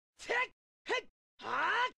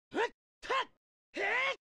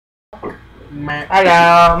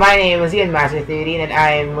Hello, my name is Ian Master 13 and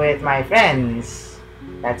I'm with my friends.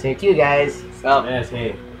 That's your cue, guys. Sup? Yes,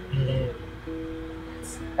 hey.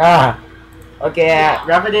 Okay,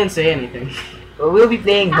 Rafa didn't say anything. we'll be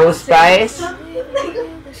playing Hospice.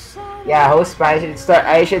 Yeah, Hospice.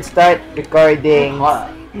 I should start recording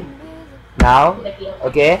now.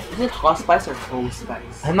 Okay? Is it Hospice or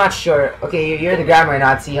Hospice? I'm not sure. Okay, you're the grammar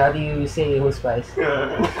Nazi. How do you say Hospice?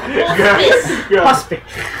 Hospice.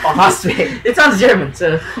 Hospice. It sounds German,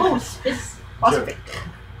 so. Hospice. Hospice.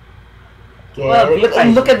 Okay, Well,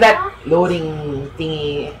 look at that loading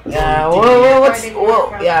thingy.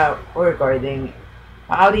 We're recording.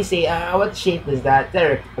 How do you say? What shape is that?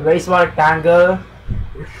 There, a very small rectangle,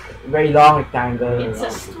 very long rectangle. It's a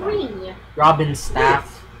string. Robin's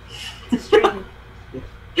staff. It's a string.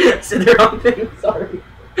 Said the wrong thing. Sorry.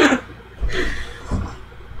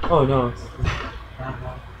 Oh no.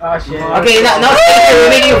 Oh shit. Okay, now we're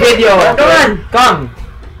making a video. Come on, come.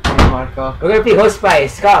 Marco. We're gonna play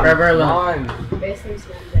Hospice. Come. Forever alone. Best name's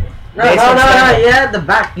London. No, yeah, the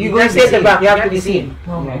back. You go stay at the back. You have to be seen.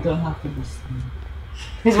 No, I don't have to be seen.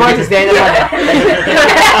 His voice is there. There's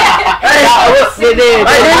the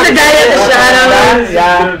guy in the shadow.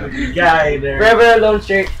 Yeah. Guy there. Forever alone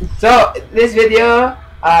shirt. So this video,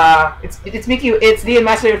 it's Leon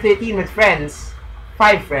Master 13 with friends,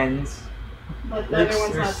 5 friends. But the other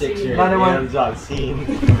one's not seen. Another one. not seen.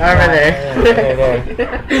 Over there.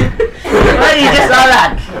 Oh, you just saw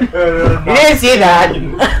that. You didn't see that. You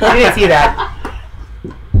didn't see that.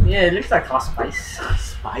 Yeah, it looks like Hospice.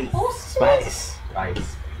 Spice. Spice.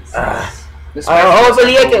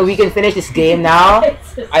 Hopefully we can finish this game now.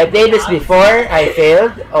 I played this before. I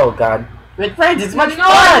failed. Oh god. With friends, it's much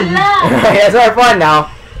fun. It's more fun now.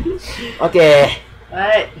 Okay.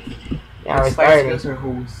 Alright. Now we're starting.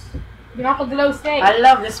 Drop a glow stick. I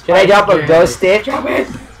love this. Should I drop a glow stick? Drop it.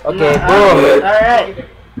 Okay, No, boom. Alright.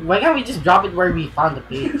 Why can't we just drop it where we found the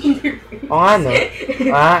page? Oh no.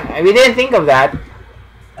 We didn't think of that.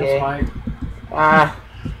 That's Okay. smart.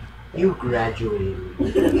 You graduated.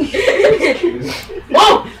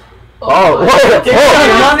 Whoa! Oh, what?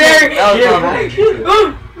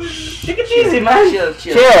 Take it easy, man.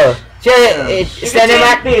 Chill.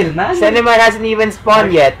 Cinemat hasn't even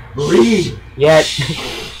spawned yet. Breathe. Yet.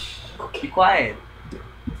 Be quiet.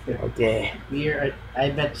 Okay. I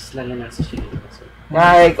bet Slenderman's a shitty episode.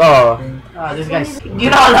 Like, oh. Oh, this guy's. You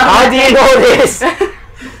know, how do you know this?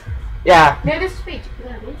 Yeah. There, this page.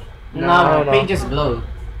 No, the page is glow.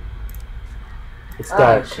 It's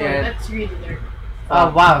dark. Oh, that's really dark.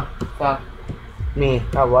 Oh, wow. Fuck. Me.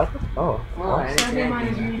 Oh, what? Oh.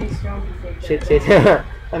 Slenderman is really strong. Shit.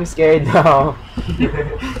 I'm scared now.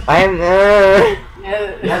 I'm.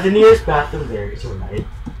 Yeah, the nearest bathroom there is right.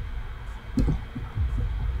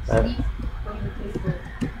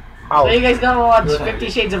 Ow. So you guys gonna watch 50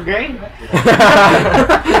 Shades of Grey?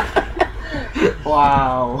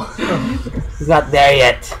 Wow. He's not there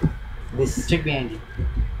yet. This. Check behind you.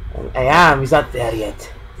 I am. He's not there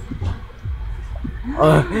yet.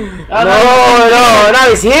 Oh, No, now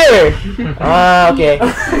he's here. Okay.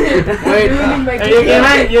 Wait, are you okay,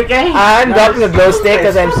 man? You okay? I'm dropping a glow stick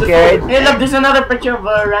because I'm scared. Hey, look, there's another picture of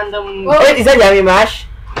a random. Wait, is that Yummy Mash?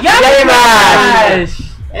 Yummy Mash!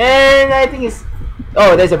 And I think it's.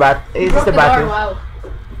 Oh, there's a bat. Is this the bathroom? Wow.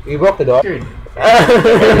 We broke the door.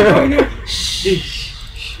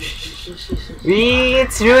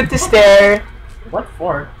 It's rude to stare. What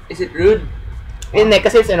for? Is it rude?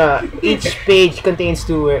 Kasi it's each page contains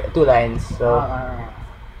two lines. So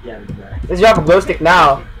Yeah. let's drop a glow stick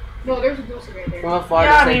now. No, there's a glow stick right there.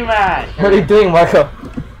 Yummy man! What are you doing, Marco?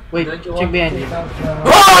 Wait, check behind you.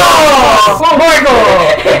 Oh! Marco!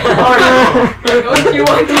 Don't you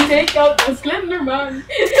want to take out the Slenderman?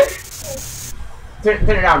 Turn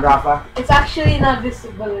around, Rafa. It's actually not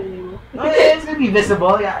visible anymore. Oh, it's gonna be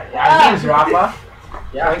visible. Yeah, his name's Rafa.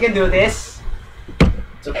 Yeah, we can do this.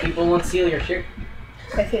 So people won't steal your shirt.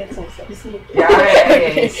 I feel it's so sexy. Yeah,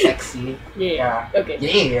 it's sexy. Yeah. Okay.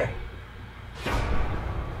 Yeah.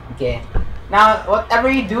 Okay. Now,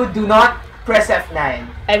 whatever you do, do not press F9.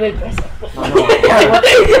 I will press it. No.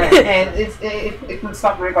 And it will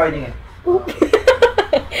stop recording it.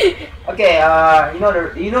 Okay. You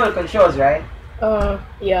know the controls, right?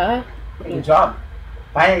 Yeah. Good job.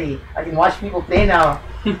 Finally, I can watch people play now.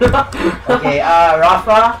 Okay.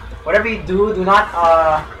 Rafa, whatever you do, do not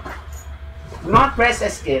press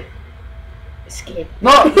escape. Escape.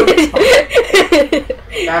 No.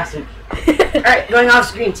 Bastard. Alright, going off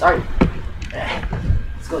screen, sorry.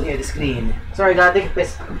 Let's go near the screen. Sorry, gotta take a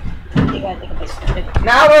piss. You gotta take a piss.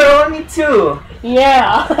 Now we're only 2.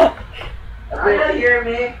 Yeah. Can you hear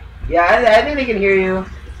me? Yeah, I think they can hear you.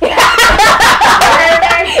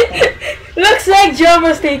 Looks like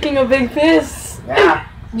Jabba's taking a big piss. Yeah.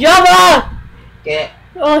 Jabba! Okay.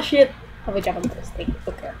 Oh shit. Have a Jabba piss. Take it.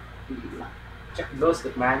 Okay. Check the glow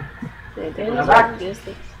stick, man. There's back. glue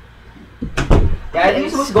sticks. Yeah, I think you're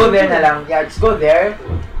supposed to go there na lang. Yeah, just go there.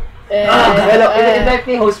 Well, in that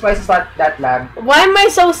thing, Hospice is not that lag. Why am I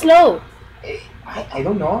so slow? I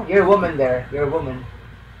don't know. You're a woman there. You're a woman.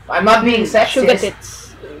 I'm not being Sugar sexist.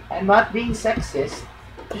 tits. I'm not being sexist.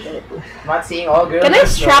 I'm not saying all girls. Can I are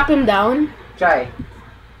slow. strap him down? Try.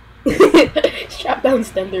 Strap down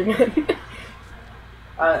Slenderman.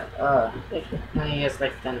 No, he has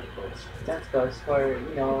like tentacles. Tentacles for,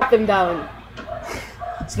 you know. Strap him down.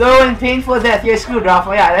 Slow and painful death. You're screwed,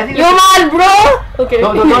 Rafa. Yeah, I think. You're mad, bro! Okay.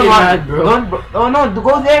 Don't You're run. mad, bro. Oh no,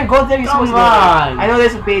 go there. Go there. You're Come supposed to go there. on. I know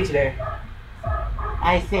there's a page there.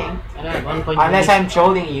 I think. Unless I'm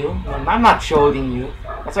trolling you. No, I'm not trolling you.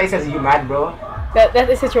 That's why it says you mad, bro. That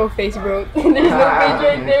is a troll face, bro. There's no page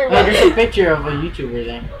right there, bro. There's a picture of a YouTuber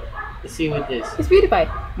there. Let's see what this. It's PewDiePie.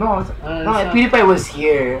 No, PewDiePie was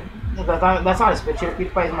here. That's not his picture.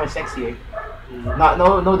 PewDiePie is more sexier.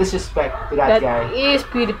 No disrespect to that guy. That is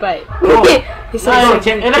PewDiePie. No. He's No, so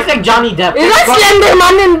it looks like Johnny Depp. Is that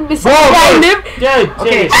Slenderman and beside him? Dude,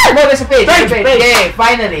 Okay, serious. no, there's a page. There's a Page, page. page. Yay,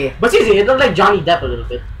 finally. But seriously, it looks like Johnny Depp a little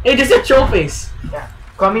bit. Hey, this is a troll face. Yeah.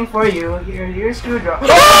 Coming for you. You're screwed, bro.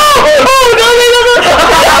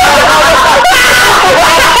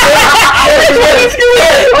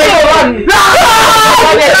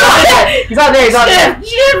 He's not there.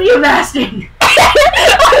 Jim, you bastard!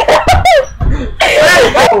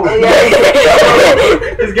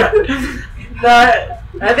 This guy.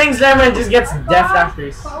 I think Slenderman just gets deaf after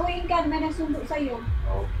this. Pauwiin ka, may nagsundo sa'yo.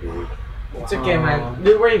 It's okay, man.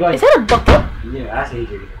 Dude, where are you going? Is that a bucket? Yeah, ask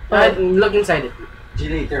AJ. Look inside it. See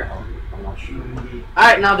you later. I'm not sure.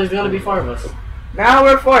 Alright, now there's gonna be 4 of us. Now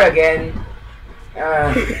we're 4 again.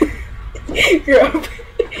 You're up.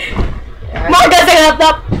 Mom doesn't have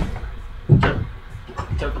that.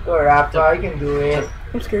 Go, Rafa, you can do it.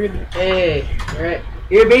 I'm scared. Hey, alright.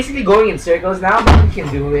 You're basically going in circles now, but you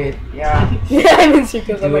can do it. Yeah. Yeah, I'm in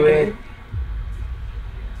circles. I'm Do like, it.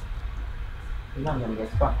 You're not gonna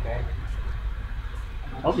get fucked, right?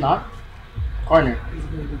 Hope not. Corner.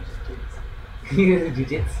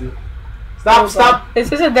 Jiu-jitsu. Stop!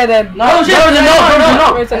 This is a dead end. No, shit, there's a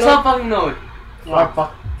note! It's a I note. saw a fucking note. Oh,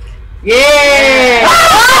 fuck. Yeah!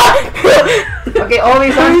 Okay,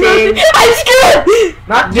 always something. I'm scared!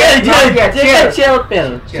 Not yet, not yet. Take a chill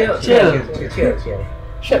pill. Chill.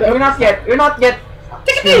 Shut We're not yet.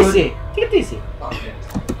 Take it easy. Take it easy.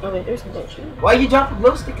 Oh wait, there's some bullshit. Why you drop the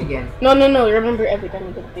glow stick again? No. Remember every time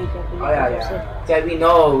you get the page. Oh yeah. So we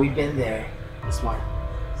know we've been there. Smart.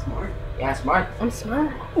 Yeah, smart. I'm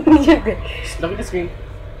smart. Just look at the screen.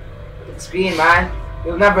 Look at the screen, man.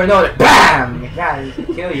 You'll never know that. BAM! Yeah, it can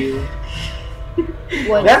kill you.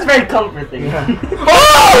 What? That's very comforting. Oh!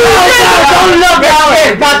 Don't look that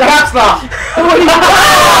way! Not the caps lock!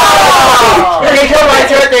 Okay, go on,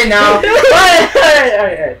 it's your turn now.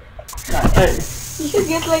 Alright. You should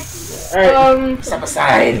get like Step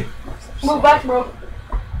aside. move back, bro.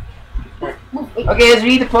 Move. Wait. Okay, let's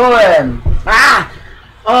read the poem.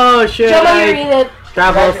 Oh, should Show me you I read it.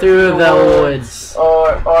 travel through the woods?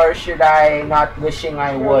 Or should I not wishing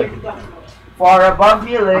I would? For above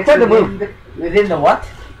me lurks within the what?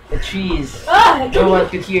 The trees. No one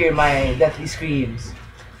could hear my deathly screams.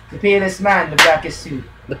 The palest man, the blackest suit.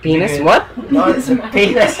 The penis? Bigger- What? No, it's the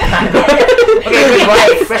palest man.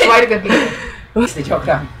 Okay, press Y to continue. It's the joke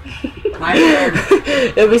lang. My turn.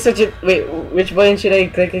 It'll be such a. Wait, which button should I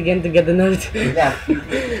click again to get the note? Left.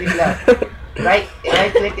 Right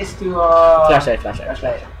click is to Flashlight.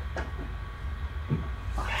 flashlight.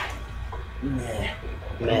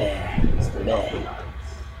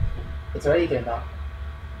 It's already turned off.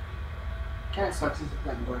 Kinda sucks as a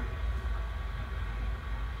plant board.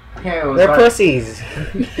 Okay, we'll They're start. pussies.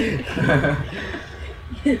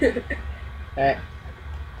 Alright.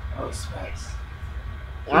 Oh, spice.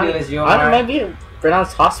 I It is your don't know, mark. maybe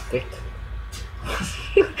pronounced hospice.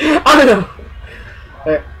 I don't know.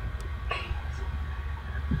 Alright.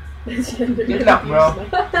 Good luck, bro.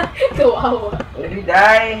 Kawawa. If you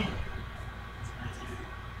die,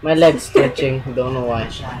 My leg's stretching. Don't know why.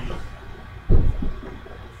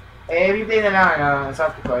 replay na lang,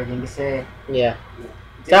 stop recording kasi Yeah.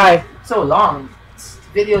 Die. it's so long.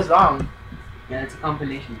 Video's long. Yeah, it's a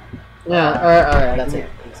compilation. Yeah. Alright. That's it.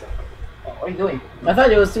 What are you doing? I thought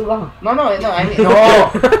it was too long. No. I mean no.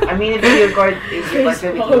 I mean if you record, it's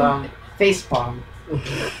gonna be too long. Face palm.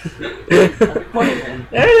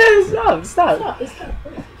 Stop. Stop.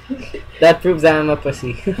 That proves that I'm a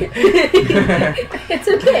pussy. It's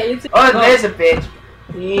okay. Oh, there's a page.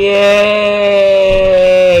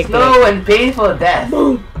 Yay! Slow and painful death.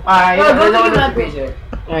 Alright, Oh, you go don't to want the the picture.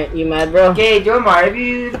 Alright, you mad, bro? Okay, Jomar,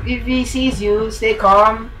 if he sees you, stay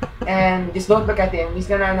calm and just don't look at him. He's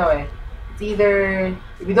gonna know it. It's either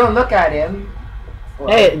if you don't look at him.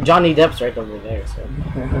 Hey, Johnny Depp's right over there, so.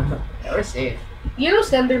 Yeah, we're safe. You know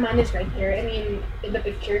Slenderman is right here. I mean, in the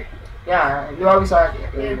picture. Yeah, you always saw it.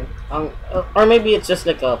 Yeah. Or maybe it's just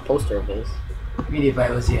like a poster of his. Really, if I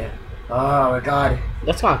was here. Oh my god.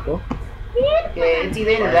 That's not cool. Okay, it's either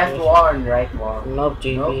in the left wall or in the right wall. Nope,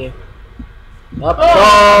 JP. Nope. Nope.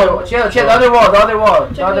 Oh, chill, the other wall,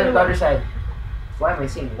 the the other side. Why am I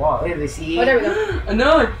seeing wall? Wait, they see. Oh, there we go. A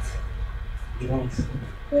note!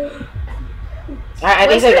 I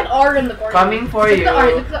think Where's like, an R in the corner? Coming for Look you. at the R,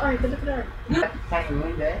 look at the R, look at the R. Can you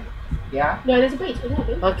move there? Yeah? No, there's a page. There's no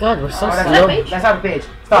page. oh god, we're so Oh, that's, slow. page? that's not the page.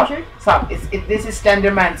 Stop. Sure? Stop. This is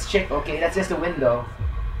Slenderman's chick, okay? That's just a window.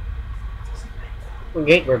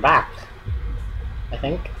 Great, we're back. I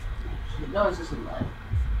think. No, it's just a line.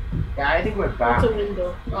 Yeah, I think we're back. It's a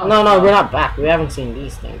window. Oh, No, we're not back. We haven't seen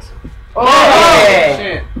these things. Oh,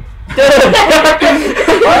 Shit.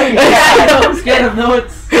 Oh, yeah. I'm scared of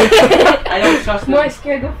notes. I don't trust More them.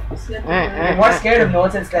 scared of I'm more scared of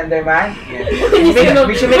notes than Slenderman. Yeah.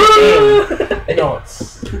 We should make a game.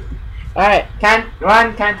 Notes. Alright. Can't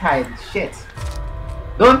run, can't hide. Shit.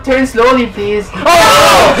 Don't turn slowly, please. Oh!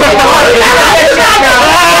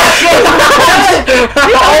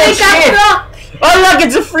 Oh, shit! Oh look,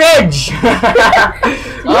 it's a fridge!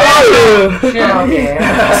 Oh, Woo! okay.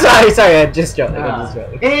 sorry, I just joking. I just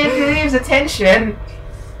joking. It relieves attention.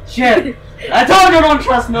 Shit. I told you I don't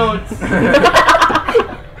trust notes.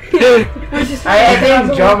 I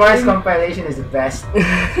think Jomar's compilation is the best.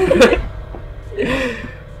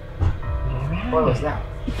 What was that?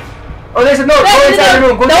 Oh, there's a note! Go inside the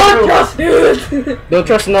room! Go inside the room! Don't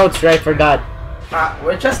trust notes, right? Forgot.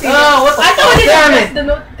 We're trusting. Oh, what the I thought Damn it it. was the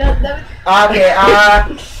note. God damn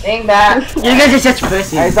it. Okay, think that. You guys are such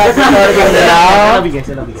pussies. I stop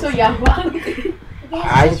recording now. So yeah,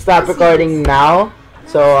 I should stop recording now.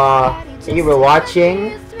 So, thank you for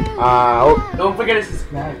watching. Don't forget to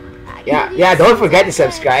subscribe. Yeah, don't forget to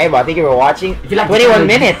subscribe. Thank you for watching. 21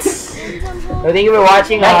 minutes. So thank you for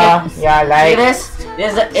watching. Yeah, like.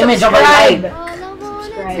 There's an image of a light.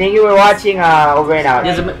 Thank you for watching. Over and out.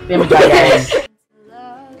 There's an image Bye, guys.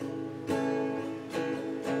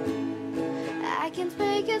 I can't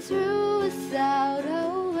make it through without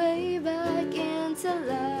a way back into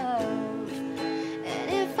love.